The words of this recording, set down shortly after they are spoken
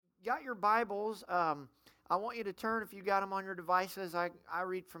got your Bibles, I want you to turn, if you got them on your devices. I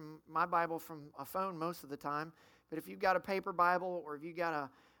read from my Bible from a phone most of the time. But if you've got a paper Bible or if you've got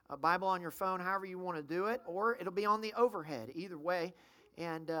a Bible on your phone, however you want to do it, or it'll be on the overhead, either way.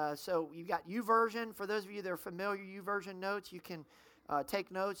 And so you've got YouVersion. For those of you that are familiar, YouVersion notes, you can take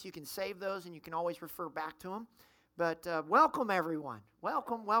notes, you can save those, and you can always refer back to them. But welcome, everyone.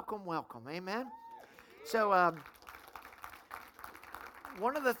 Welcome, welcome, welcome. Amen. So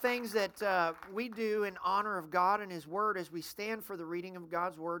one of the things that we do in honor of God and His Word is we stand for the reading of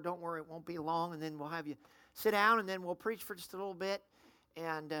God's Word. Don't worry, it won't be long, and then we'll have you sit down, and then we'll preach for just a little bit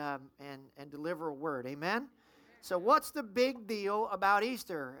and deliver a word. Amen? So what's the big deal about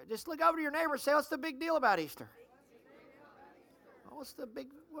Easter? Just look over to your neighbor and say, what's the big deal about Easter?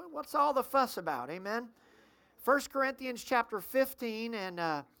 What's all the fuss about? Amen? 1 Corinthians chapter 15,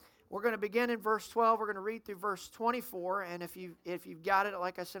 and we're going to begin in verse 12. We're going to read through verse 24, and if you've got it,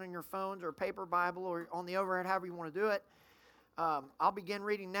 like I said, on your phones or a paper Bible or on the overhead, however you want to do it, I'll begin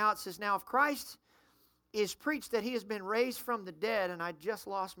reading now. It says, now if Christ is preached that He has been raised from the dead, and I just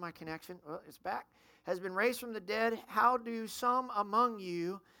lost my connection. Well, it's back. Has been raised from the dead. How do some among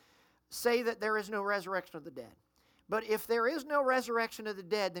you say that there is no resurrection of the dead? But if there is no resurrection of the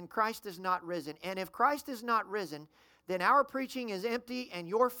dead, then Christ is not risen. And if Christ is not risen, then our preaching is empty and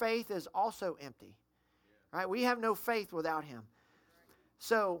your faith is also empty. Right? We have no faith without Him.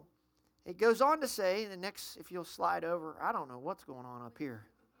 So it goes on to say, the next, if you'll slide over, I don't know what's going on up here.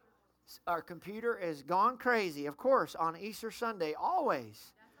 Our computer is gone crazy, of course, on Easter Sunday,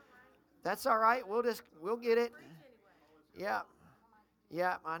 always. That's all right. We'll get it. Yeah.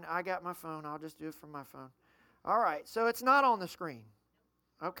 Yeah, I got my phone. I'll just do it from my phone. All right, so it's not on the screen.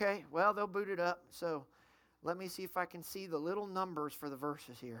 Okay, well, they'll boot it up. So let me see if I can see the little numbers for the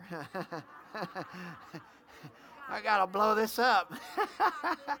verses here. I got to blow this up.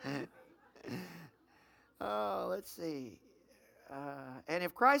 Oh, let's see. And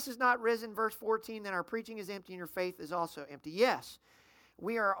if Christ is not risen, verse 14, then our preaching is empty and your faith is also empty. Yes,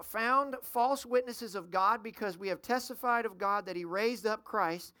 we are found false witnesses of God because we have testified of God that He raised up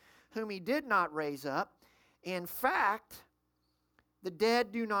Christ, whom He did not raise up. In fact, the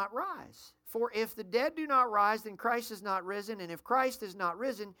dead do not rise. For if the dead do not rise, then Christ is not risen. And if Christ is not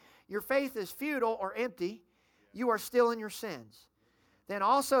risen, your faith is futile or empty. You are still in your sins. Then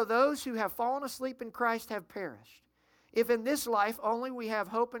also those who have fallen asleep in Christ have perished. If in this life only we have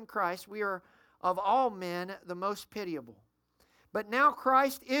hope in Christ, we are of all men the most pitiable. But now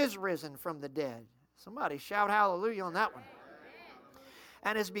Christ is risen from the dead. Somebody shout hallelujah on that one.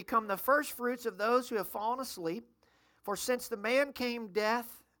 And has become the first fruits of those who have fallen asleep. For since the man came death,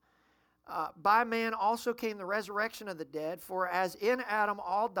 by man also came the resurrection of the dead. For as in Adam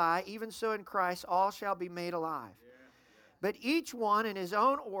all die, even so in Christ all shall be made alive. But each one in his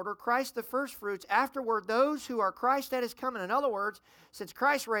own order, Christ the first fruits, afterward those who are Christ at His coming. In other words, since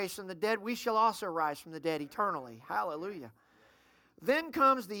Christ raised from the dead, we shall also rise from the dead eternally. Hallelujah. Then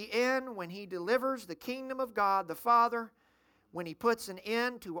comes the end when He delivers the kingdom of God the Father, when He puts an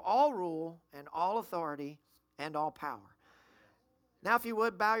end to all rule and all authority and all power. Now, if you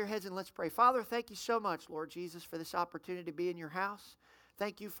would, bow your heads and let's pray. Father, thank you so much, Lord Jesus, for this opportunity to be in your house.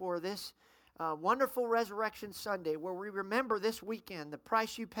 Thank you for this wonderful Resurrection Sunday where we remember this weekend the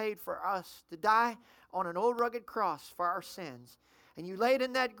price you paid for us to die on an old rugged cross for our sins. And you laid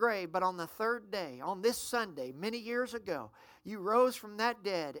in that grave, but on the third day, on this Sunday, many years ago, you rose from that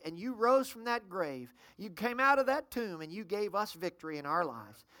dead and you rose from that grave. You came out of that tomb and you gave us victory in our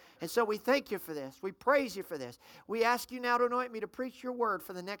lives. And so we thank you for this. We praise you for this. We ask you now to anoint me to preach your word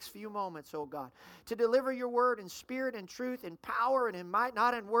for the next few moments, oh God. To deliver your word in spirit and truth, in power and in might,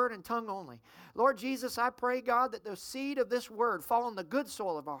 not in word and tongue only. Lord Jesus, I pray, God, that the seed of this word fall on the good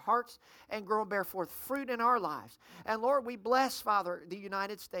soil of our hearts and grow and bear forth fruit in our lives. And Lord, we bless, Father, the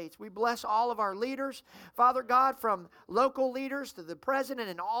United States. We bless all of our leaders, Father God, from local leaders to the president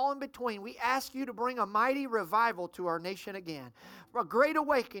and all in between. We ask you to bring a mighty revival to our nation again. A great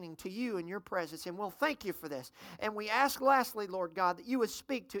awakening to you in your presence. And we'll thank you for this. And we ask lastly, Lord God, that you would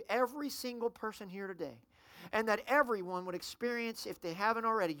speak to every single person here today. And that everyone would experience, if they haven't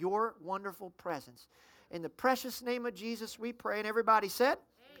already, your wonderful presence. In the precious name of Jesus we pray. And everybody said?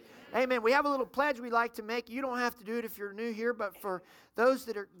 Amen. We have a little pledge we'd like to make. You don't have to do it if you're new here, but for those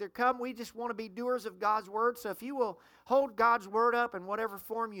that come, we just want to be doers of God's word. So if you will hold God's word up in whatever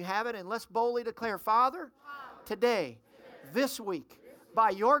form you have it, and let's boldly declare, Father, today, this week, by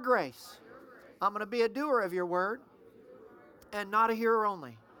your grace, I'm going to be a doer of your word and not a hearer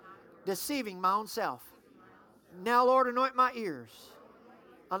only, deceiving my own self. Now, Lord, anoint my ears,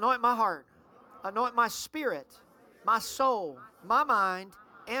 anoint my heart, anoint my spirit, my soul, my mind,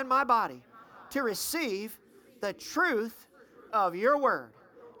 and my body to receive the truth of your word.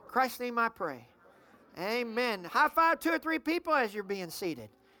 In Christ's name I pray. Amen. High five 2 or 3 people as you're being seated.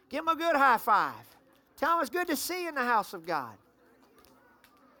 Give them a good high five. Tell them it's good to see you in the house of God.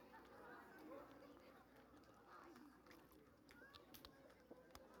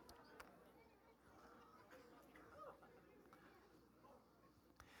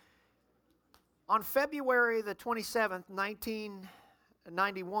 On February the 27th,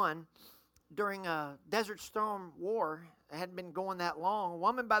 1991, during a Desert Storm war, it hadn't been going that long, a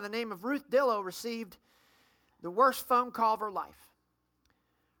woman by the name of Ruth Dillow received the worst phone call of her life.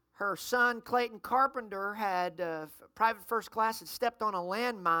 Her son, Clayton Carpenter, had private first class, had stepped on a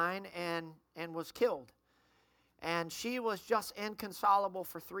landmine and was killed. And she was just inconsolable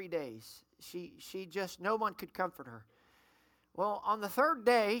for 3 days. She just, no one could comfort her. Well, on the 3rd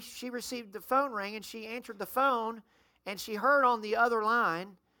day, she received the phone ring, and she answered the phone, and she heard on the other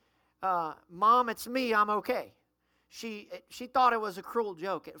line, Mom, it's me, I'm okay. She thought it was a cruel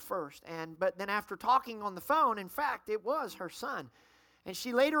joke at first, but then after talking on the phone, in fact, it was her son. And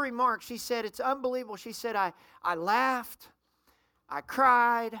she later remarked, she said, it's unbelievable. She said, I laughed, I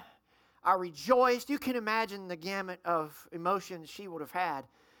cried, I rejoiced. You can imagine the gamut of emotions she would have had.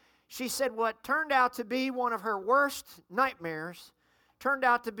 She said what turned out to be one of her worst nightmares turned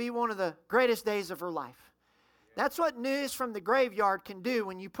out to be one of the greatest days of her life. That's what news from the graveyard can do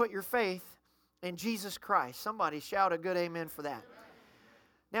when you put your faith in Jesus Christ. Somebody shout a good amen for that.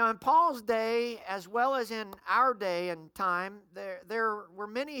 Now, in Paul's day, as well as in our day and time, there were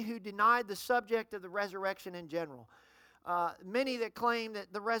many who denied the subject of the resurrection in general. Many that claimed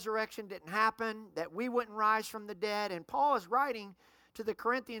that the resurrection didn't happen, that we wouldn't rise from the dead. And Paul is writing to the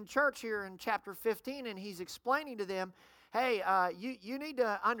Corinthian church here in chapter 15, and he's explaining to them, hey, you need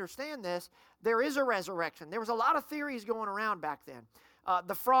to understand this. There is a resurrection. There was a lot of theories going around back then.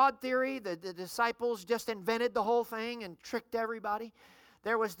 The fraud theory, the disciples just invented the whole thing and tricked everybody.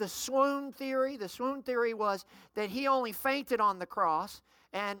 There was the swoon theory. The swoon theory was that he only fainted on the cross,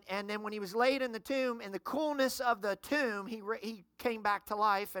 and then when he was laid in the tomb, in the coolness of the tomb, he came back to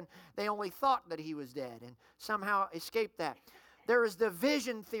life, and they only thought that he was dead and somehow escaped that. There is the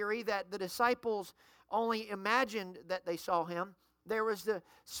vision theory that the disciples only imagined that they saw him. There was the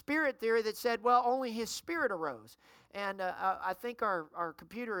spirit theory that said, well, only his spirit arose. And I think our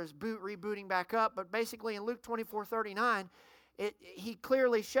computer is rebooting back up, but basically in Luke 24:39, he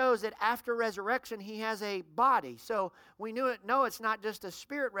clearly shows that after resurrection, he has a body. So we know it's not just a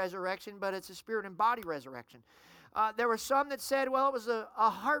spirit resurrection, but it's a spirit and body resurrection. There were some that said, well, it was a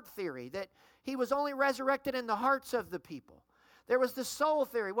heart theory, that he was only resurrected in the hearts of the people. There was the soul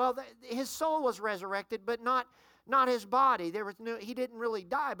theory. Well, his soul was resurrected, but not his body. He didn't really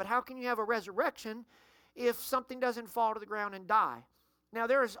die. But how can you have a resurrection if something doesn't fall to the ground and die? Now,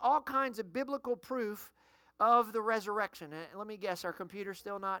 there is all kinds of biblical proof of the resurrection. And let me guess, our computer's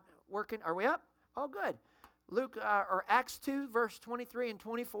still not working. Are we up? Oh, good. Or Acts 2, verse 23 and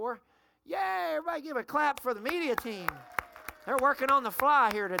 24. Yay! Everybody give a clap for the media team. They're working on the fly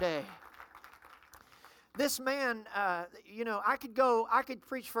here today. This man, I could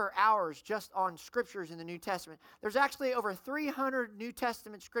preach for hours just on scriptures in the New Testament. There's actually over 300 New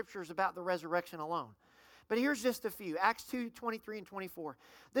Testament scriptures about the resurrection alone. But here's just a few. Acts 2, 23 and 24.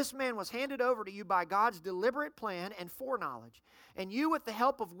 This man was handed over to you by God's deliberate plan and foreknowledge. And you, with the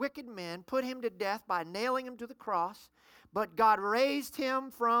help of wicked men, put him to death by nailing him to the cross. But God raised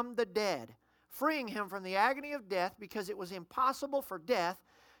him from the dead, freeing him from the agony of death, because it was impossible for death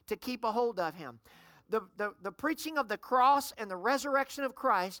to keep a hold of him. The preaching of the cross and the resurrection of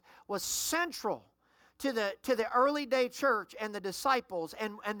Christ was central to the early day church and the disciples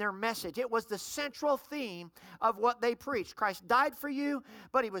and their message. It was the central theme of what they preached. Christ died for you,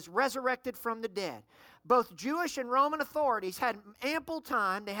 but he was resurrected from the dead. Both Jewish and Roman authorities had ample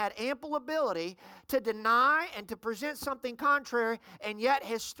time, they had ample ability to deny and to present something contrary, and yet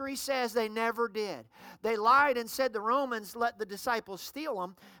history says they never did. They lied and said the Romans let the disciples steal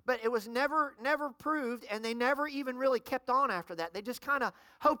them, but it was never proved, and they never even really kept on after that. They just kind of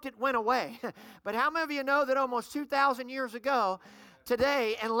hoped it went away. But how many of you know that almost 2,000 years ago,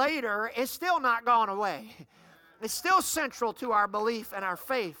 today and later, it's still not gone away? It's still central to our belief and our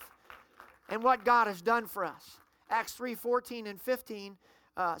faith and what God has done for us. Acts 3:14 and 15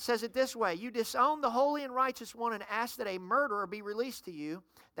 says it this way: you disowned the holy and righteous one and asked that a murderer be released to you.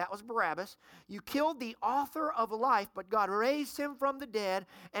 That was Barabbas. You killed the author of life, but God raised him from the dead,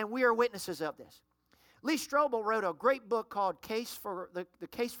 and we are witnesses of this. Lee Strobel wrote a great book called The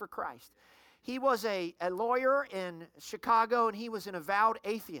Case for Christ. He was a lawyer in Chicago, and he was an avowed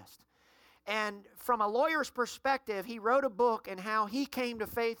atheist. And from a lawyer's perspective, he wrote a book on how he came to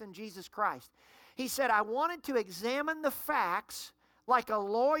faith in Jesus Christ. He said, I wanted to examine the facts like a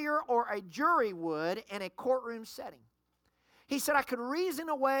lawyer or a jury would in a courtroom setting. He said, I could reason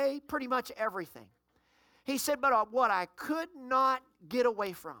away pretty much everything. He said, but what I could not get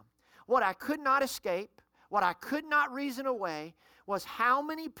away from, what I could not escape, what I could not reason away was how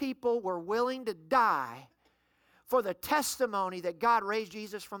many people were willing to die for the testimony that God raised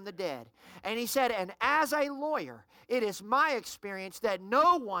Jesus from the dead. And he said, and as a lawyer, it is my experience that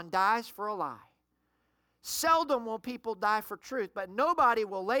no one dies for a lie. Seldom will people die for truth, but nobody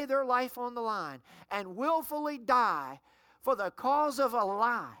will lay their life on the line and willfully die for the cause of a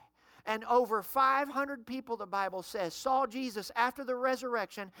lie. And over 500 people, the Bible says, saw Jesus after the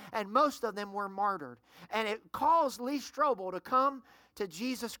resurrection, and most of them were martyred. And it caused Lee Strobel to come to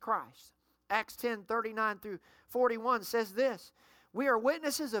Jesus Christ. Acts 10:39-41 says this, we are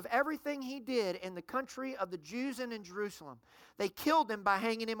witnesses of everything he did in the country of the Jews and in Jerusalem. They killed him by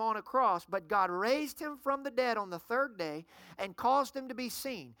hanging him on a cross, but God raised him from the dead on the third day and caused him to be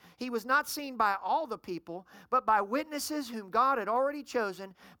seen. He was not seen by all the people, but by witnesses whom God had already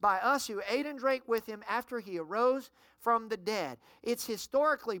chosen, by us who ate and drank with him after he arose from the dead. It's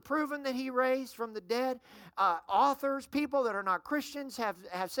historically proven that he raised from the dead. Authors, people that are not Christians have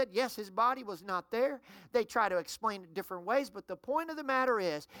said, yes, his body was not there. They try to explain it different ways, but the point of the matter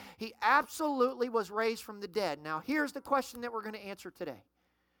is, he absolutely was raised from the dead. Now, here's the question that we're going to answer today.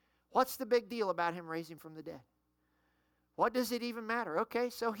 What's the big deal about him raising from the dead? What does it even matter? Okay,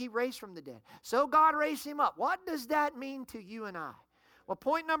 so he raised from the dead. So God raised him up. What does that mean to you and I? Well,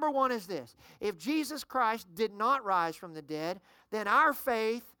 point number one is this. If Jesus Christ did not rise from the dead, then our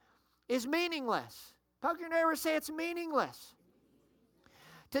faith is meaningless. Poke your neighbor and say it's meaningless.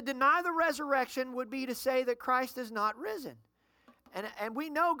 To deny the resurrection would be to say that Christ is not risen. And we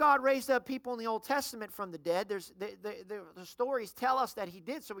know God raised up people in the Old Testament from the dead. The stories tell us that he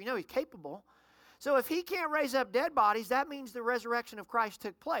did, so we know he's capable. So if he can't raise up dead bodies, that means the resurrection of Christ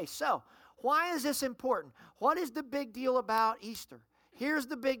took place. So why is this important? What is the big deal about Easter? Here's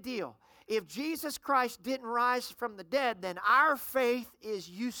the big deal. If Jesus Christ didn't rise from the dead, then our faith is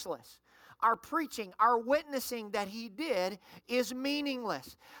useless. Our preaching, our witnessing that he did is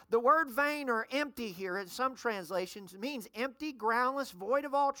meaningless. The word vain or empty here in some translations means empty, groundless, void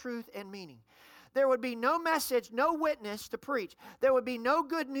of all truth and meaning. There would be no message, no witness to preach. There would be no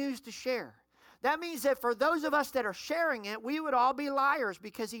good news to share. That means that for those of us that are sharing it, we would all be liars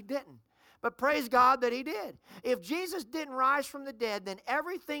because he didn't. But praise God that he did. If Jesus didn't rise from the dead, then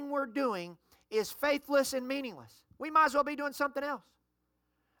everything we're doing is faithless and meaningless. We might as well be doing something else.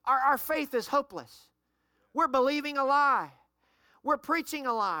 Our faith is hopeless. We're believing a lie. We're preaching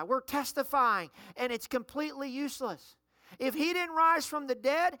a lie. We're testifying, and it's completely useless. If he didn't rise from the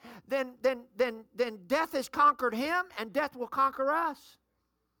dead, then death has conquered him, and death will conquer us.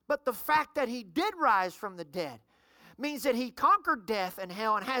 But the fact that he did rise from the dead means that he conquered death and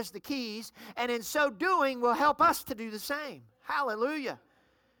hell and has the keys, and in so doing will help us to do the same. Hallelujah.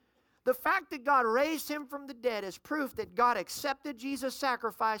 The fact that God raised him from the dead is proof that God accepted Jesus'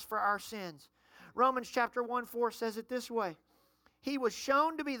 sacrifice for our sins. Romans chapter 1:4 says it this way. He was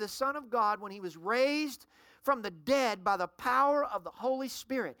shown to be the Son of God when he was raised from the dead by the power of the Holy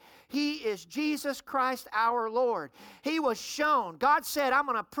Spirit. He is Jesus Christ our Lord. He was shown. God said, I'm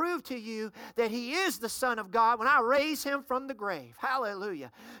going to prove to you that he is the Son of God when I raise him from the grave.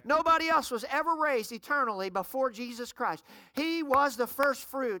 Hallelujah. Nobody else was ever raised eternally before Jesus Christ. He was the first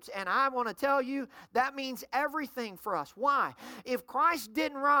fruits, and I want to tell you that means everything for us. Why? If Christ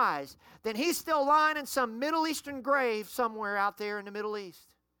didn't rise, then he's still lying in some Middle Eastern grave somewhere out there in the Middle East.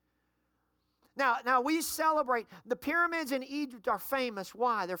 Now we celebrate, the pyramids in Egypt are famous.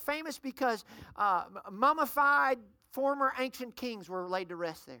 Why? They're famous because mummified former ancient kings were laid to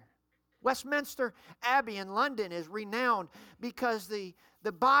rest there. Westminster Abbey in London is renowned because the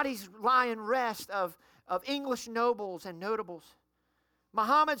bodies lie in rest of English nobles and notables.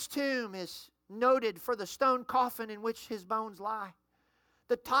 Muhammad's tomb is noted for the stone coffin in which his bones lie.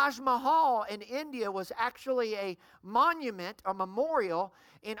 The Taj Mahal in India was actually a monument, a memorial,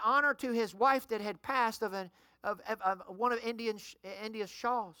 in honor to his wife that had passed of one of India's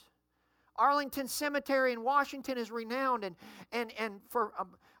shahs. Arlington Cemetery in Washington is renowned and for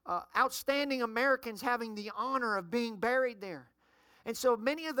outstanding Americans having the honor of being buried there. And so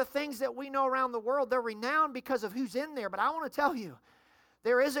many of the things that we know around the world, they're renowned because of who's in there. But I want to tell you,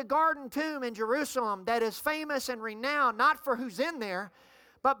 there is a garden tomb in Jerusalem that is famous and renowned, not for who's in there,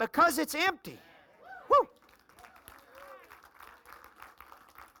 but because it's empty. Woo!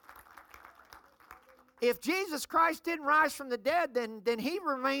 If Jesus Christ didn't rise from the dead, then he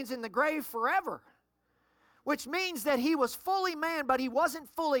remains in the grave forever. Which means that he was fully man, but he wasn't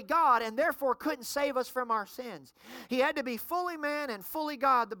fully God, and therefore couldn't save us from our sins. He had to be fully man and fully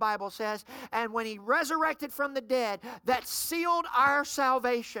God, the Bible says. And when he resurrected from the dead, that sealed our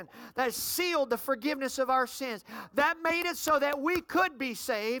salvation. That sealed the forgiveness of our sins. That made it so that we could be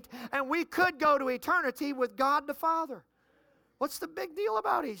saved, and we could go to eternity with God the Father. What's the big deal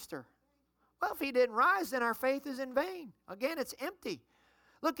about Easter? Well, if he didn't rise, then our faith is in vain. Again, it's empty.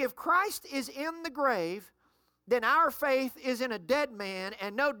 Look, if Christ is in the grave, then our faith is in a dead man,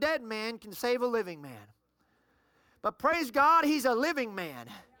 and no dead man can save a living man. But praise God, he's a living man.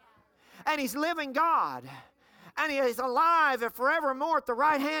 And he's living God. And he is alive and forevermore at the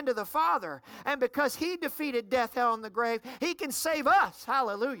right hand of the Father. And because he defeated death, hell, and the grave, he can save us.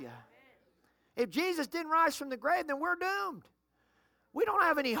 Hallelujah. If Jesus didn't rise from the grave, then we're doomed. We don't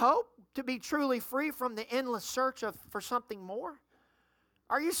have any hope to be truly free from the endless search for something more.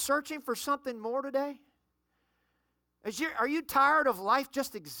 Are you searching for something more today? Are you tired of life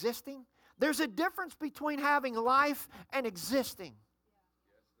just existing? There's a difference between having life and existing.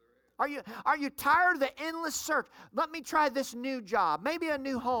 Are you tired of the endless search? Let me try this new job, maybe a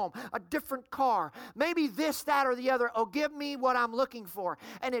new home, a different car, maybe this, that, or the other. Oh, give me what I'm looking for.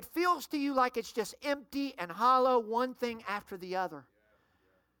 And it feels to you like it's just empty and hollow, one thing after the other.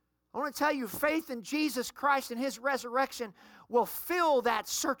 I want to tell you, faith in Jesus Christ and his resurrection will fill that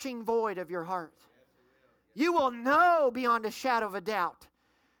searching void of your heart. You will know beyond a shadow of a doubt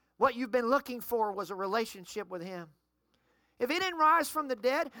what you've been looking for was a relationship with him. If he didn't rise from the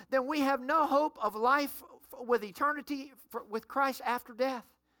dead, then we have no hope of life with eternity with Christ after death.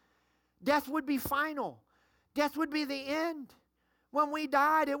 Death would be final. Death would be the end. When we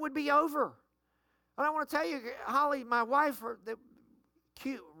died, it would be over. And I want to tell you, Holly, my wife, the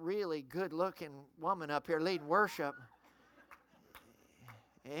cute, really good-looking woman up here leading worship.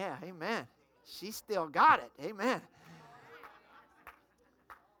 Yeah, amen. She still got it. Amen.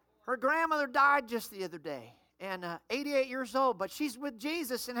 Her grandmother died just the other day, and 88 years old, but she's with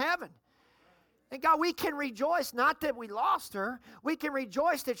Jesus in heaven. And God, we can rejoice, not that we lost her. We can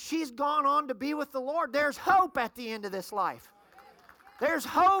rejoice that she's gone on to be with the Lord. There's hope at the end of this life. There's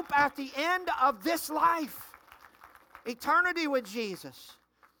hope at the end of this life. Eternity with Jesus.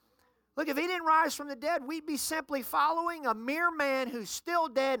 Look, if he didn't rise from the dead, we'd be simply following a mere man who's still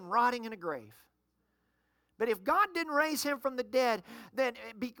dead and rotting in a grave. But if God didn't raise him from the dead, then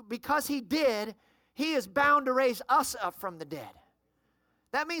because he did, he is bound to raise us up from the dead.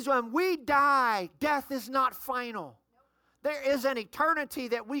 That means when we die, death is not final. There is an eternity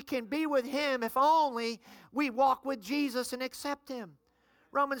that we can be with him if only we walk with Jesus and accept him.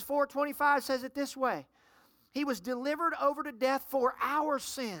 Romans 4:25 says it this way. He was delivered over to death for our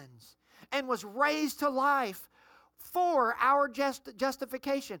sins and was raised to life for our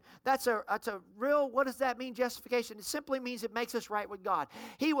justification. That's a real, what does that mean, justification? It simply means it makes us right with God.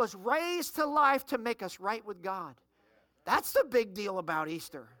 He was raised to life to make us right with God. That's the big deal about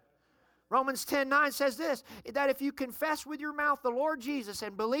Easter. Romans 10:9 says this, that if you confess with your mouth the Lord Jesus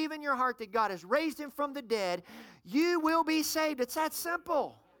and believe in your heart that God has raised him from the dead, you will be saved. It's that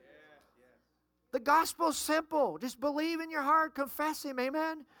simple. The gospel's simple. Just believe in your heart, confess him,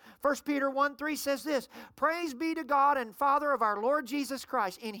 amen? 1 Peter 1:3 says this, praise be to God and Father of our Lord Jesus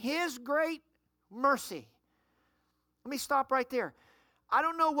Christ in his great mercy. Let me stop right there. I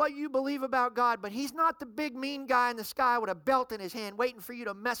don't know what you believe about God, but he's not the big mean guy in the sky with a belt in his hand waiting for you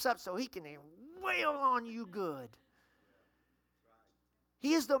to mess up so he can wail on you good.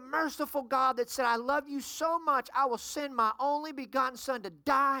 He is the merciful God that said, I love you so much, I will send my only begotten Son to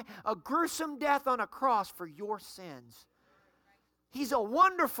die a gruesome death on a cross for your sins. He's a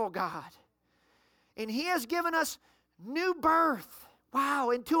wonderful God. And he has given us new birth. Wow,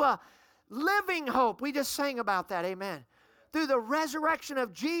 into a living hope. We just sang about that, amen. Through the resurrection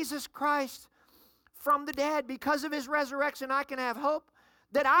of Jesus Christ from the dead. Because of his resurrection, I can have hope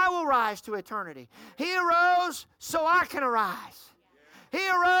that I will rise to eternity. He arose so I can arise. He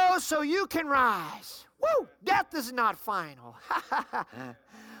arose so you can rise. Woo! Death is not final.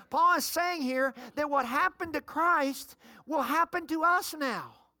 Paul is saying here that what happened to Christ will happen to us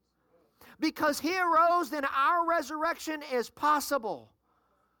now. Because he arose, then our resurrection is possible.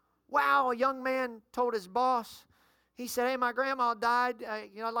 Wow, a young man told his boss, he said, hey, my grandma died.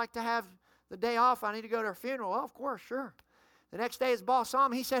 I'd like to have the day off. I need to go to her funeral. Well, of course, sure. The next day his boss saw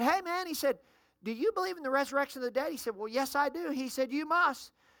him. He said, hey, man, he said, do you believe in the resurrection of the dead? He said, well, yes, I do. He said, you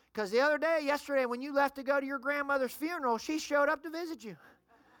must. Because yesterday, when you left to go to your grandmother's funeral, she showed up to visit you.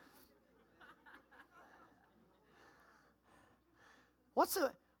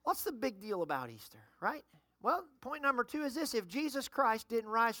 What's the big deal about Easter, right? Well, point number 2 is this. If Jesus Christ didn't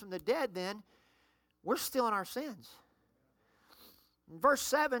rise from the dead, then we're still in our sins. In verse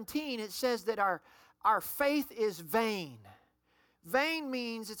 17, it says that our faith is vain. Vain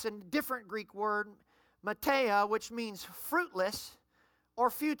means, it's a different Greek word, mateia, which means fruitless or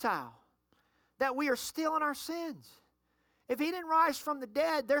futile. That we are still in our sins. If He didn't rise from the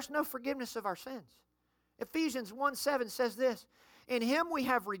dead, there's no forgiveness of our sins. Ephesians 1:7 says this, in Him we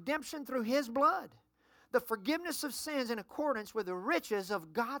have redemption through His blood, the forgiveness of sins in accordance with the riches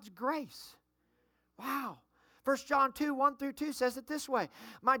of God's grace. Wow. 1 John 2:1-2 says it this way,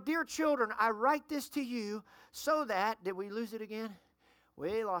 my dear children, I write this to you so that, did we lose it again?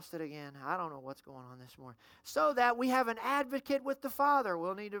 We lost it again. I don't know what's going on this morning. So that we have an advocate with the Father.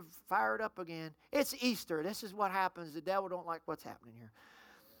 We'll need to fire it up again. It's Easter. This is what happens. The devil don't like what's happening here.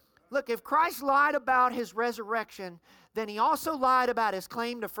 Look, if Christ lied about His resurrection, then He also lied about His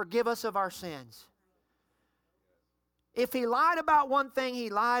claim to forgive us of our sins. If He lied about one thing, He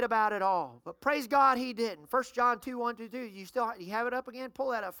lied about it all. But praise God, He didn't. 1 John 2:1-2. You have it up again? Pull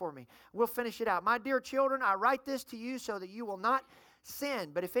that up for me. We'll finish it out. My dear children, I write this to you so that you will not sin.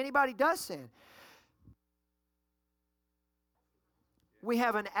 But if anybody does sin, we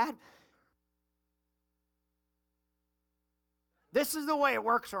have an This is the way it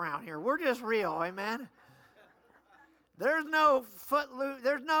works around here. We're just real, amen? There's no footloose,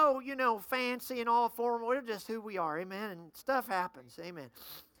 there's no, fancy and all formal. We're just who we are, amen? And stuff happens, amen.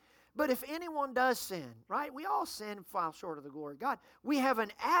 But if anyone does sin, right? We all sin and fall short of the glory of God. We have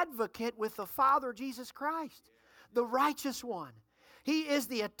an advocate with the Father, Jesus Christ, the righteous one. He is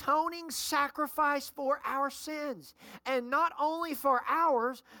the atoning sacrifice for our sins. And not only for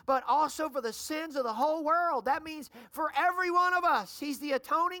ours, but also for the sins of the whole world. That means for every one of us. He's the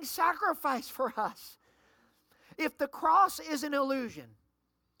atoning sacrifice for us. If the cross is an illusion,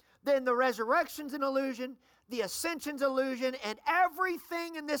 then the resurrection's an illusion, the ascension's an illusion, and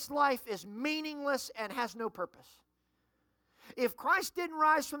everything in this life is meaningless and has no purpose. If Christ didn't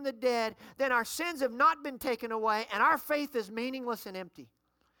rise from the dead, then our sins have not been taken away, and our faith is meaningless and empty.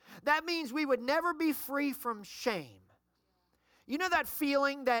 That means we would never be free from shame. You know that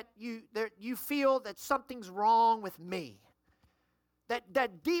feeling that you feel that something's wrong with me?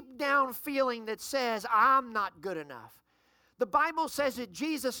 That deep down feeling that says, I'm not good enough. The Bible says that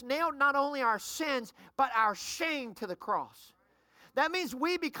Jesus nailed not only our sins, but our shame to the cross. That means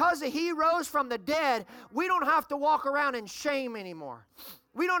because He rose from the dead, we don't have to walk around in shame anymore.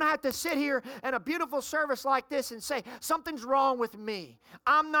 We don't have to sit here in a beautiful service like this and say, something's wrong with me.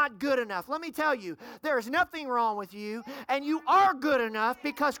 I'm not good enough. Let me tell you, there is nothing wrong with you, and you are good enough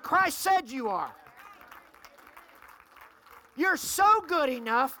because Christ said you are. You're so good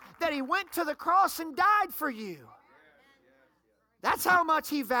enough that He went to the cross and died for you. That's how much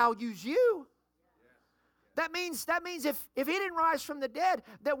He values you. That means if He didn't rise from the dead,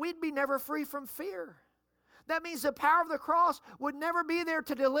 that we'd be never free from fear. That means the power of the cross would never be there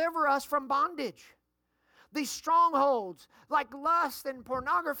to deliver us from bondage. These strongholds like lust and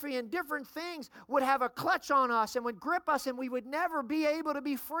pornography and different things would have a clutch on us and would grip us, and we would never be able to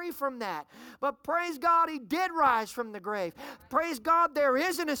be free from that. But praise God, He did rise from the grave. Praise God, there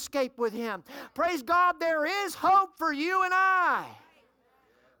is an escape with Him. Praise God, there is hope for you and I.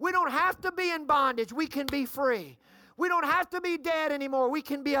 We don't have to be in bondage. We can be free. We don't have to be dead anymore. We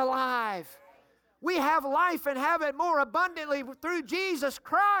can be alive. We have life and have it more abundantly through Jesus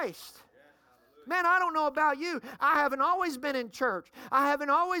Christ. Man, I don't know about you. I haven't always been in church. I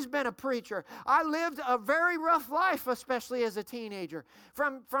haven't always been a preacher. I lived a very rough life, especially as a teenager.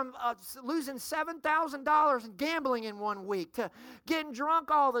 From losing $7,000 in gambling in one week, to getting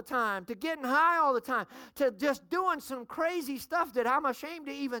drunk all the time, to getting high all the time, to just doing some crazy stuff that I'm ashamed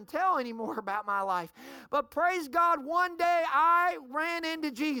to even tell anymore about my life. But praise God, one day I ran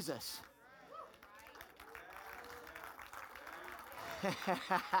into Jesus.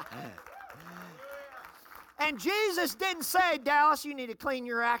 And Jesus didn't say, Dallas, you need to clean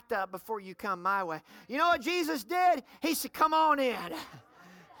your act up before you come my way. You know what Jesus did? He said, come on in.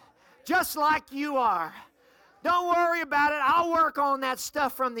 Just like you are. Don't worry about it. I'll work on that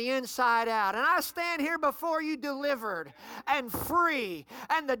stuff from the inside out. And I stand here before you delivered and free.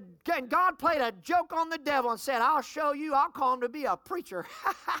 And God played a joke on the devil and said, I'll show you. I'll call him to be a preacher.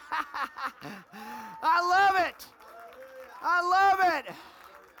 I love it. I love it.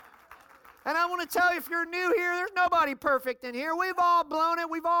 And I want to tell you, if you're new here, there's nobody perfect in here. We've all blown it.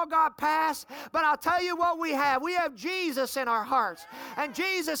 We've all got past. But I'll tell you what we have. We have Jesus in our hearts. And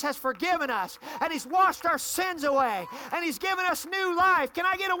Jesus has forgiven us. And He's washed our sins away. And He's given us new life. Can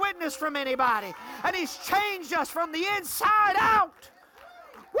I get a witness from anybody? And He's changed us from the inside out.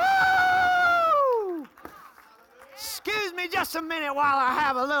 Woo! Excuse me just a minute while I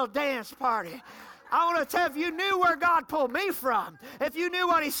have a little dance party. I want to tell you, if you knew where God pulled me from, if you knew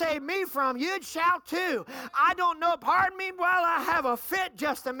what He saved me from, you'd shout too. I don't know, pardon me while I have a fit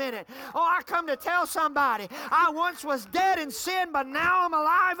just a minute. Oh, I come to tell somebody, I once was dead in sin, but now I'm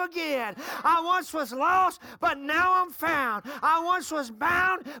alive again. I once was lost, but now I'm found. I once was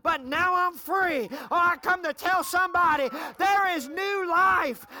bound, but now I'm free. Oh, I come to tell somebody, there is new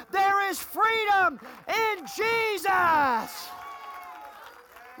life. There is freedom in Jesus.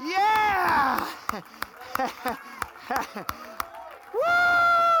 Yeah! Woo!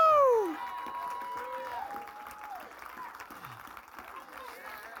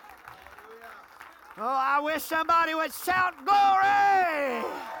 Oh, I wish somebody would shout glory!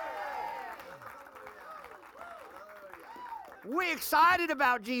 We excited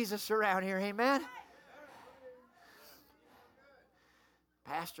about Jesus around here, amen?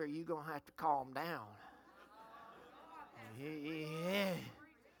 Pastor, you're going to have to calm down. Yeah.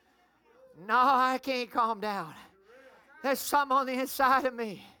 No, I can't calm down. There's something on the inside of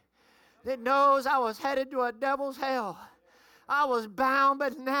me that knows I was headed to a devil's hell. I was bound,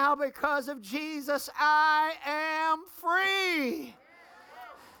 but now because of Jesus, I am free.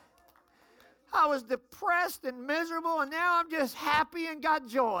 I was depressed and miserable, and now I'm just happy and got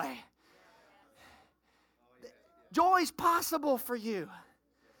joy. Joy's possible for you.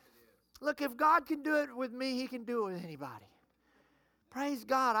 Look, if God can do it with me, He can do it with anybody. Praise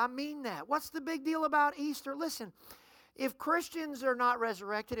God. I mean that. What's the big deal about Easter? Listen, if Christians are not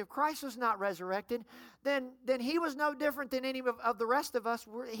resurrected, if Christ was not resurrected, then He was no different than any of the rest of us.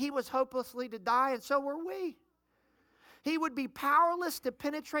 He was hopelessly to die, and so were we. He would be powerless to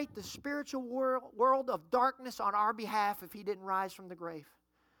penetrate the spiritual world of darkness on our behalf if He didn't rise from the grave.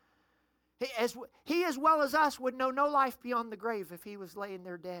 He, as well as us, would know no life beyond the grave if He was laying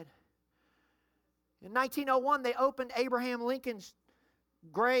there dead. In 1901, they opened Abraham Lincoln's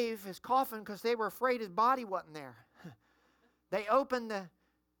grave, his coffin, because they were afraid his body wasn't there. They opened the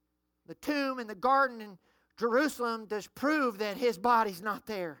tomb in the garden in Jerusalem to prove that his body's not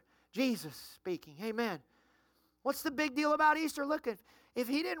there. Jesus speaking. Amen. What's the big deal about Easter? Look, if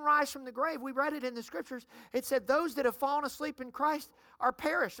He didn't rise from the grave, we read it in the Scriptures, it said those that have fallen asleep in Christ are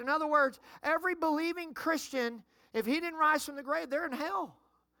perished. In other words, every believing Christian, if he didn't rise from the grave, they're in hell.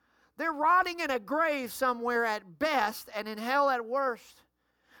 They're rotting in a grave somewhere at best and in hell at worst.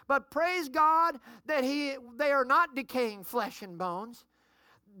 But praise God that they are not decaying flesh and bones.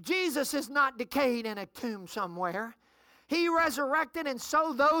 Jesus is not decaying in a tomb somewhere. He resurrected, and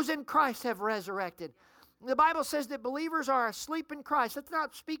so those in Christ have resurrected. The Bible says that believers are asleep in Christ. That's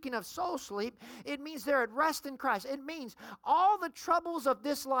not speaking of soul sleep. It means they're at rest in Christ. It means all the troubles of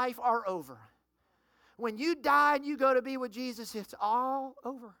this life are over. When you die and you go to be with Jesus, it's all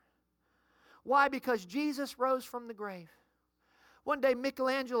over. Why? Because Jesus rose from the grave. One day,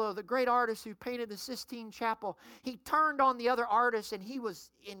 Michelangelo, the great artist who painted the Sistine Chapel, he turned on the other artists, and he was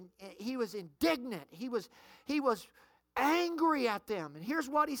indignant. He was angry at them. And here's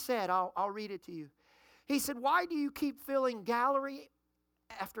what he said. I'll read it to you. He said, "Why do you keep filling gallery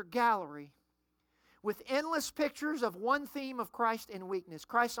after gallery with endless pictures of one theme of Christ in weakness,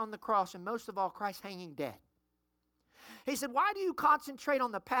 Christ on the cross, and most of all, Christ hanging dead?" He said, "Why do you concentrate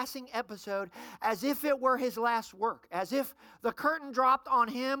on the passing episode as if it were His last work, as if the curtain dropped on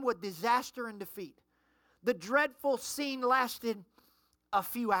Him with disaster and defeat? The dreadful scene lasted a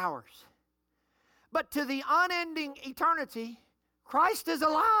few hours. But to the unending eternity, Christ is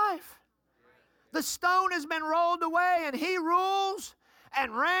alive. The stone has been rolled away, and He rules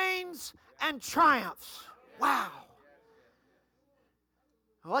and reigns and triumphs." Wow.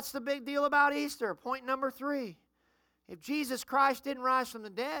 What's the big deal about Easter? Point number 3. If Jesus Christ didn't rise from the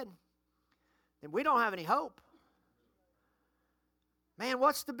dead, then we don't have any hope. Man,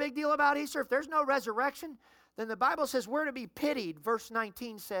 what's the big deal about Easter? If there's no resurrection, then the Bible says we're to be pitied. Verse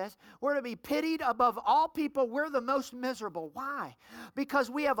 19 says, we're to be pitied above all people. We're the most miserable. Why? Because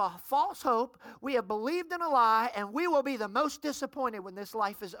we have a false hope, we have believed in a lie, and we will be the most disappointed when this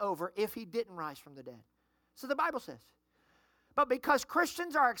life is over if He didn't rise from the dead. So the Bible says. But because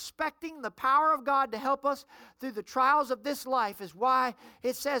Christians are expecting the power of God to help us through the trials of this life is why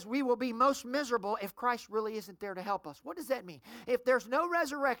it says we will be most miserable if Christ really isn't there to help us. What does that mean? If there's no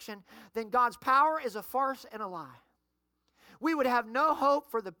resurrection, then God's power is a farce and a lie. We would have no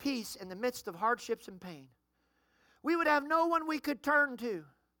hope for the peace in the midst of hardships and pain. We would have no one we could turn to.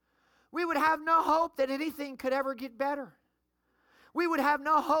 We would have no hope that anything could ever get better. We would have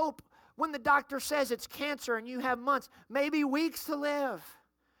no hope when the doctor says it's cancer and you have months, maybe weeks to live.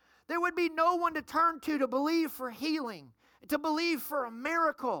 There would be no one to turn to believe for healing to believe for a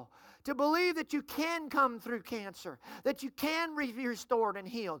miracle, to believe that you can come through cancer, that you can be restored and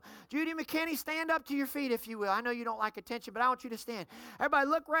healed. Judy McKinney, stand up to your feet if you will. I know you don't like attention, but I want you to stand. Everybody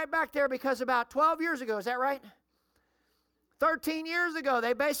look right back there, because about 12 years ago, is that right? 13 years ago,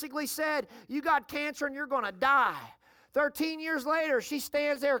 they basically said, you got cancer and you're going to die. 13 years later, she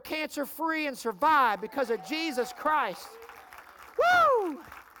stands there cancer-free and survived because of Jesus Christ. Woo!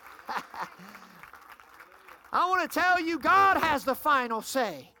 I want to tell you, God has the final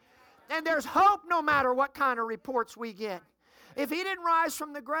say. And there's hope no matter what kind of reports we get. If He didn't rise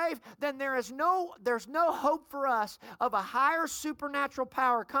from the grave, then there's no hope for us of a higher supernatural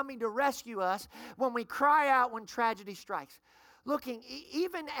power coming to rescue us when we cry out when tragedy strikes. Looking,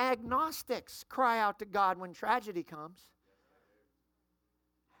 even agnostics cry out to God when tragedy comes.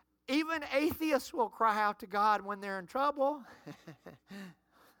 Even atheists will cry out to God when they're in trouble.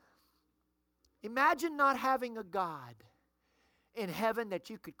 Imagine not having a God in heaven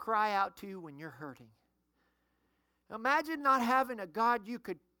that you could cry out to when you're hurting. Imagine not having a God you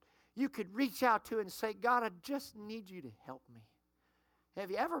could reach out to and say, God, I just need you to help me.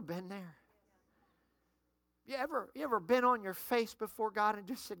 Have you ever been there? You ever been on your face before God and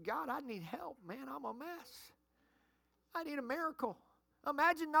just said, God, I need help, man. I'm a mess. I need a miracle.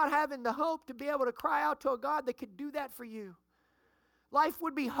 Imagine not having the hope to be able to cry out to a God that could do that for you. Life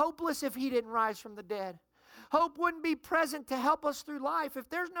would be hopeless if He didn't rise from the dead. Hope wouldn't be present to help us through life. If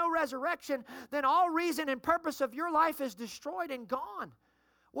there's no resurrection, then all reason and purpose of your life is destroyed and gone.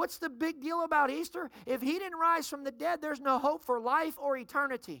 What's the big deal about Easter? If He didn't rise from the dead, there's no hope for life or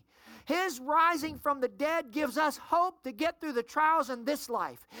eternity. His rising from the dead gives us hope to get through the trials in this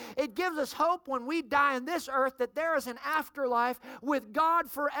life. It gives us hope when we die in this earth that there is an afterlife with God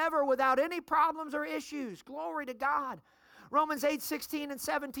forever without any problems or issues. Glory to God. Romans 8:16 and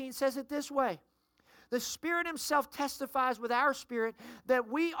 17 says it this way. The Spirit Himself testifies with our spirit that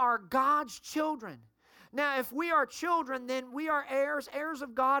we are God's children. Now, if we are children, then we are heirs, heirs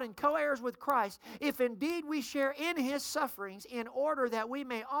of God and co-heirs with Christ, if indeed we share in His sufferings, in order that we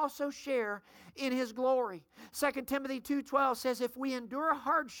may also share in His glory. 2 Timothy 2:12 says, if we endure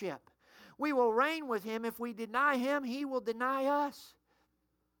hardship, we will reign with Him. If we deny Him, He will deny us.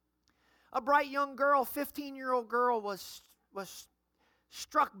 A bright young girl, 15-year-old girl, was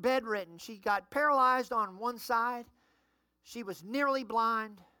struck bedridden. She got paralyzed on one side. She was nearly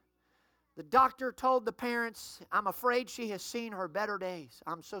blind. The doctor told the parents, I'm afraid she has seen her better days.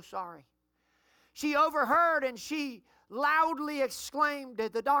 I'm so sorry. She overheard and she loudly exclaimed to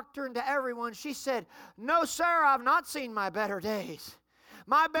the doctor and to everyone, she said, no, sir, I've not seen my better days.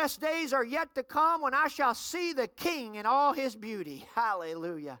 My best days are yet to come when I shall see the King in all His beauty.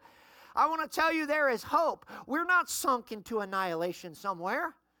 Hallelujah. I want to tell you there is hope. We're not sunk into annihilation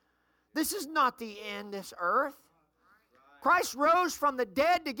somewhere. This is not the end, this earth. Christ rose from the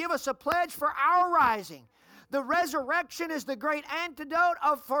dead to give us a pledge for our rising. The resurrection is the great antidote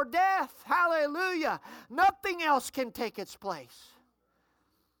for death. Hallelujah. Nothing else can take its place.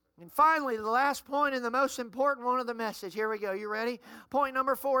 And finally, the last point and the most important one of the message. Here we go. You ready? Point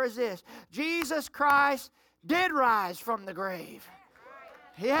number 4 is this. Jesus Christ did rise from the grave.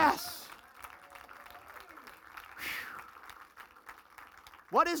 Yes.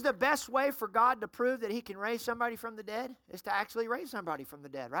 What is the best way for God to prove that He can raise somebody from the dead? Is to actually raise somebody from the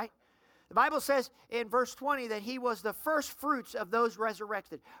dead, right? The Bible says in verse 20 that He was the first fruits of those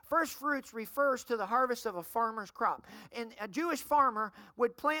resurrected. First fruits refers to the harvest of a farmer's crop. And a Jewish farmer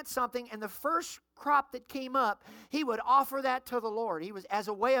would plant something, and the first crop that came up, he would offer that to the Lord. He was as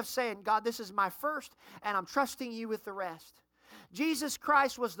a way of saying, God, this is my first, and I'm trusting you with the rest. Jesus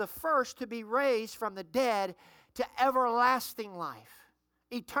Christ was the first to be raised from the dead to everlasting life.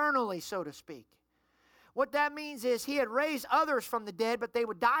 Eternally, so to speak. What that means is He had raised others from the dead, but they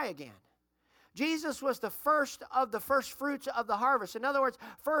would die again. Jesus was the first of the first fruits of the harvest. In other words,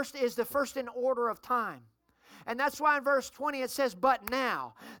 first is the first in order of time. And that's why in verse 20 it says, but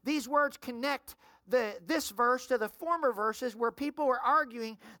now. These words connect this verse to the former verses where people were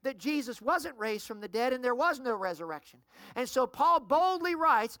arguing that Jesus wasn't raised from the dead and there was no resurrection. And so Paul boldly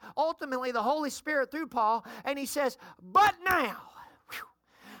writes, ultimately the Holy Spirit through Paul, and he says, but now.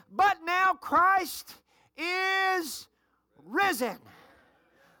 But now Christ is risen.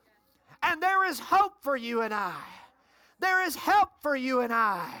 And there is hope for you and I. There is help for you and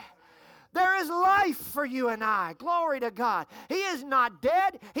I. There is life for you and I. Glory to God. He is not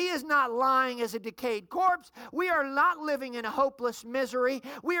dead. He is not lying as a decayed corpse. We are not living in a hopeless misery.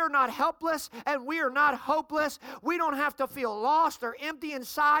 We are not helpless, and we are not hopeless. We don't have to feel lost or empty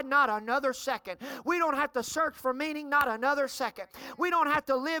inside, not another second. We don't have to search for meaning, not another second. We don't have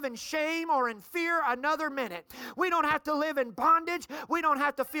to live in shame or in fear another minute. We don't have to live in bondage. We don't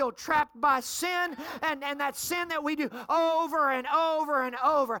have to feel trapped by sin and that sin that we do over and over and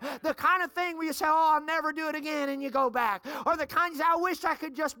over. The kind of thing where you say, oh, I'll never do it again, and you go back. Or the kinds, I wish I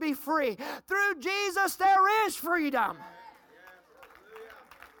could just be free. Through Jesus, there is freedom.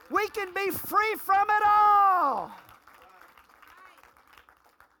 We can be free from it all.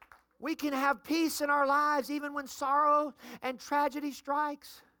 We can have peace in our lives even when sorrow and tragedy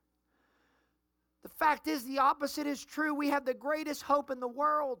strikes. The fact is, the opposite is true. We have the greatest hope in the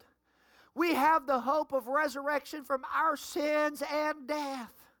world. We have the hope of resurrection from our sins and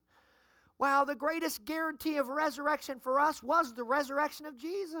death. Wow, the greatest guarantee of resurrection for us was the resurrection of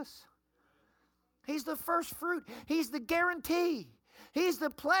Jesus. He's the first fruit. He's the guarantee. He's the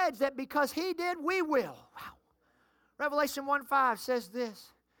pledge that because He did, we will. Wow. Revelation 1:5 says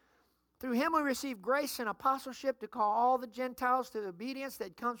this. Through Him we receive grace and apostleship to call all the Gentiles to the obedience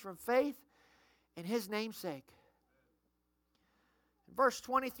that comes from faith in His name's sake. In verse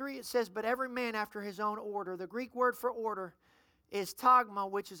 23 it says, but every man after his own order. The Greek word for order is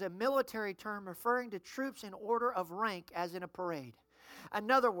tagma, which is a military term referring to troops in order of rank as in a parade. In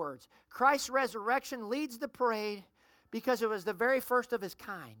other words, Christ's resurrection leads the parade because it was the very first of His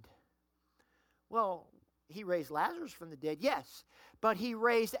kind. Well, He raised Lazarus from the dead, yes, but He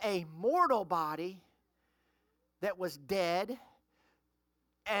raised a mortal body that was dead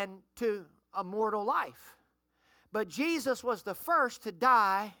and to a mortal life. But Jesus was the first to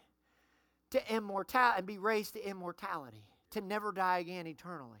die to immortality and be raised to immortality, to never die again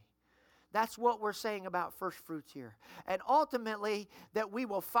eternally. That's what we're saying about first fruits here. And ultimately, that we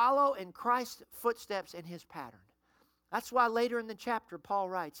will follow in Christ's footsteps in His pattern. That's why later in the chapter, Paul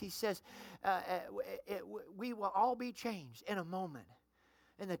writes, he says, we will all be changed in a moment,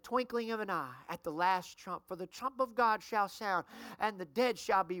 in the twinkling of an eye, at the last trump. For the trump of God shall sound, and the dead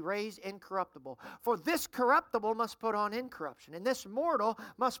shall be raised incorruptible. For this corruptible must put on incorruption, and this mortal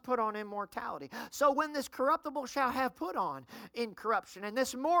must put on immortality. So when this corruptible shall have put on incorruption, and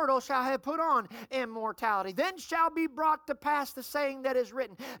this mortal shall have put on immortality, then shall be brought to pass the saying that is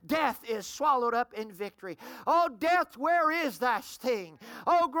written, death is swallowed up in victory. O death, where is thy sting?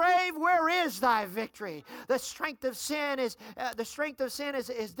 O grave, where is thy victory? The strength of sin is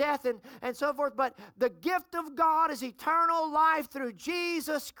death and so forth, but the gift of God is eternal life through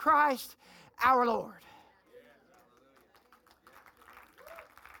Jesus Christ our Lord.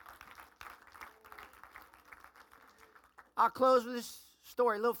 I'll close with this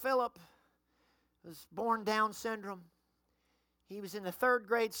story. Little Philip was born Down syndrome. He was in the 3rd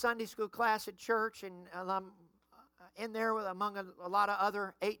grade Sunday school class at church, and in there among a lot of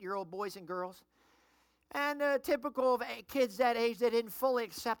other 8-year-old boys and girls. And typical of kids that age, they didn't fully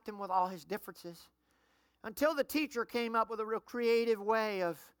accept him with all his differences. Until the teacher came up with a real creative way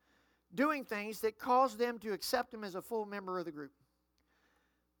of doing things that caused them to accept him as a full member of the group.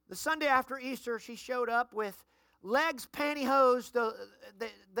 The Sunday after Easter, she showed up with legs, pantyhose,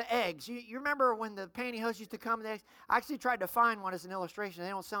 the eggs. You remember when the pantyhose used to come in the eggs? I actually tried to find one as an illustration. They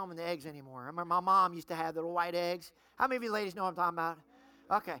don't sell them in the eggs anymore. I remember my mom used to have the little white eggs. How many of you ladies know what I'm talking about?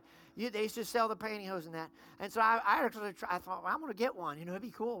 Okay. They used to sell the pantyhose and that. And so I actually I thought, well, I'm going to get one. It'd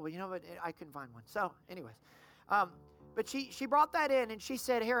be cool. But, but I couldn't find one. So, anyways. But she brought that in, and she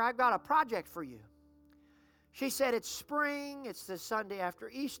said, here, I've got a project for you. She said, it's spring. It's the Sunday after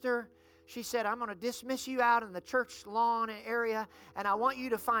Easter. She said, I'm going to dismiss you out in the church lawn area, and I want you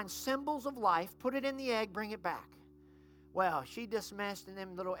to find symbols of life, put it in the egg, bring it back. Well, she dismissed, and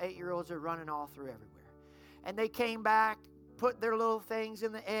them little 8-year-olds are running all through everywhere. And they came back, put their little things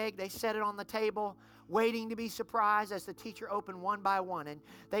in the egg. They set it on the table, waiting to be surprised as the teacher opened one by one. And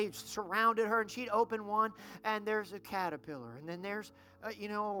they surrounded her, and she'd open one, and there's a caterpillar. And then there's, a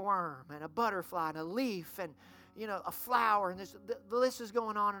worm, and a butterfly, and a leaf, and, a flower. And the list is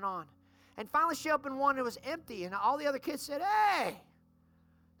going on and on. And finally she opened one that was empty. And all the other kids said, hey,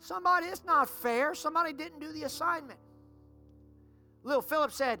 it's not fair. Somebody didn't do the assignment. Little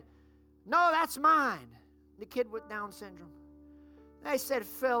Philip said, no, that's mine. The kid with Down syndrome. They said,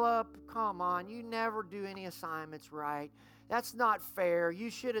 Philip, come on, you never do any assignments right. That's not fair. You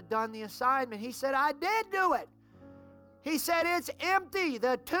should have done the assignment. He said, I did do it. He said, it's empty.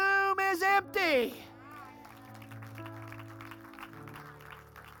 The tomb is empty.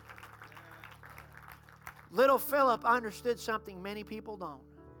 Little Philip understood something many people don't.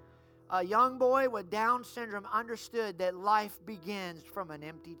 A young boy with Down syndrome understood that life begins from an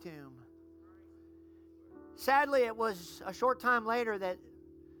empty tomb. Sadly, it was a short time later that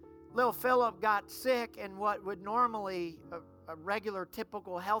little Philip got sick, and what would normally a regular,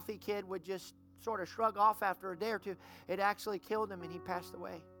 typical, healthy kid would just sort of shrug off after a day or two, it actually killed him and he passed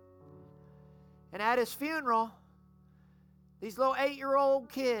away. And at his funeral, these little 8-year-old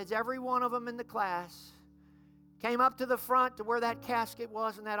kids, every one of them in the class, came up to the front to where that casket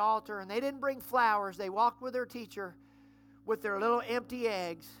was and that altar, and they didn't bring flowers. They walked with their teacher with their little empty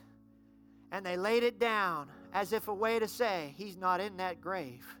eggs, and they laid it down as if a way to say, he's not in that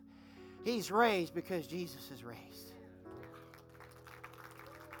grave. He's raised because Jesus is raised.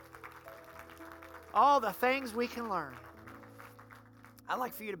 All the things we can learn. I'd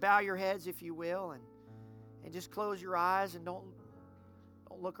like for you to bow your heads, if you will, and just close your eyes and don't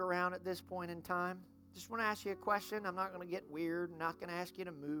look around at this point in time. Just want to ask you a question. I'm not going to get weird. I'm not going to ask you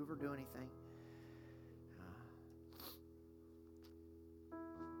to move or do anything.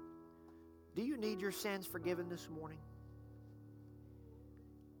 Do you need your sins forgiven this morning?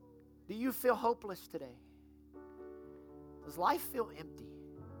 Do you feel hopeless today? Does life feel empty?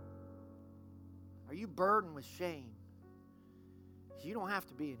 Are you burdened with shame? You don't have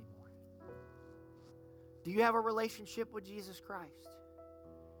to be anymore. Do you have a relationship with Jesus Christ?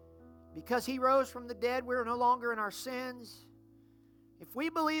 Because He rose from the dead, we're no longer in our sins. If we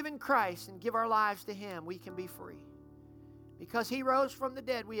believe in Christ and give our lives to Him, we can be free. Because He rose from the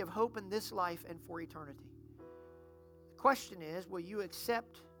dead, we have hope in this life and for eternity. The question is, will you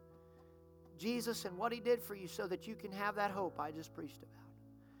accept Jesus and what He did for you so that you can have that hope I just preached about?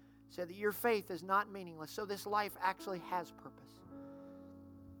 So that your faith is not meaningless, so this life actually has purpose.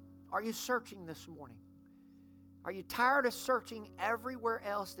 Are you searching this morning? Are you tired of searching everywhere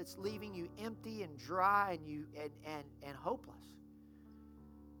else that's leaving you empty and dry and hopeless?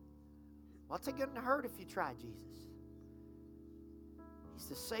 What's it going to hurt if you try Jesus? He's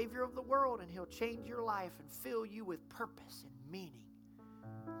the Savior of the world, and He'll change your life and fill you with purpose and meaning.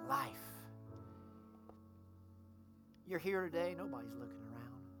 Life. You're here today, nobody's looking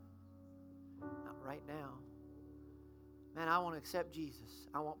around. Not right now. Man, I want to accept Jesus.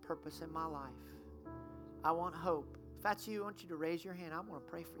 I want purpose in my life. I want hope. If that's you, I want you to raise your hand. I want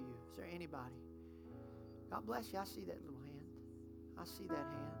to pray for you. Is there anybody? God bless you. I see that little hand. I see that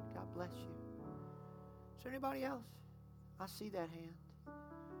hand. God bless you. Is there anybody else? I see that hand.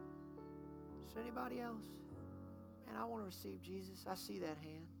 Is there anybody else? Man, I want to receive Jesus. I see that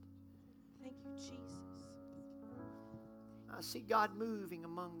hand. Thank you, Jesus. I see God moving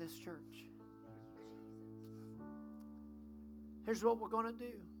among this church. Here's what we're going to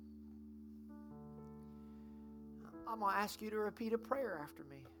do. I'm going to ask you to repeat a prayer after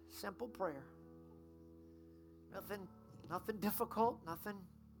me. Simple prayer. Nothing difficult, nothing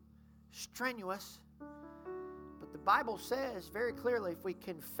strenuous. But the Bible says very clearly, if we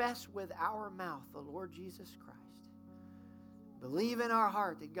confess with our mouth the Lord Jesus Christ, believe in our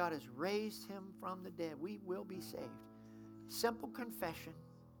heart that God has raised Him from the dead, we will be saved. Simple confession,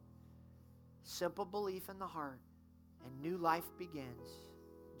 simple belief in the heart, and new life begins.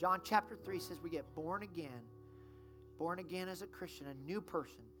 John chapter 3 says we get born again. Born again as a Christian, a new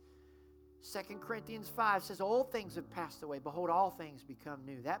person. 2 Corinthians 5 says, old things have passed away. Behold, all things become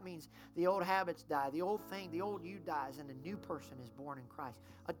new. That means the old habits die. The old you dies, and a new person is born in Christ.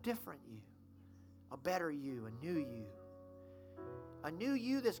 A different you. A better you. A new you. A new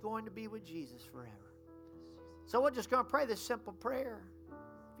you that's going to be with Jesus forever. So we're just going to pray this simple prayer.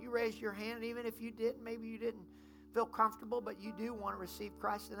 If you raised your hand, even if you didn't, maybe you didn't feel comfortable, but you do want to receive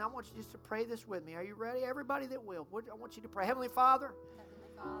Christ, and I want you just to pray this with me. Are you ready? Everybody that will. I want you to pray. Heavenly Father,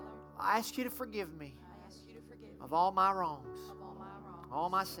 I ask you to forgive me of all my wrongs, all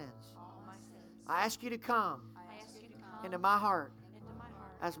my sins. I ask you to come into my heart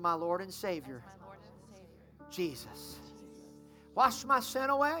as my Lord and Savior, Jesus. Wash my sin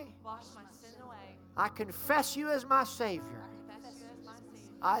away. I confess you as my Savior.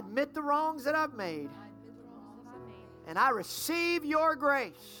 I admit the wrongs that I've made. And I receive your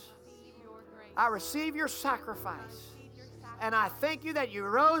grace. I receive your sacrifice. And I thank you that you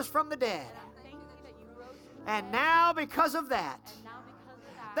rose from the dead. And now, because of that,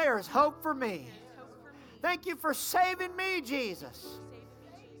 there is hope for me. Thank you for saving me, Jesus.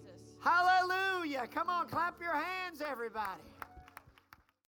 Hallelujah. Come on, clap your hands, everybody.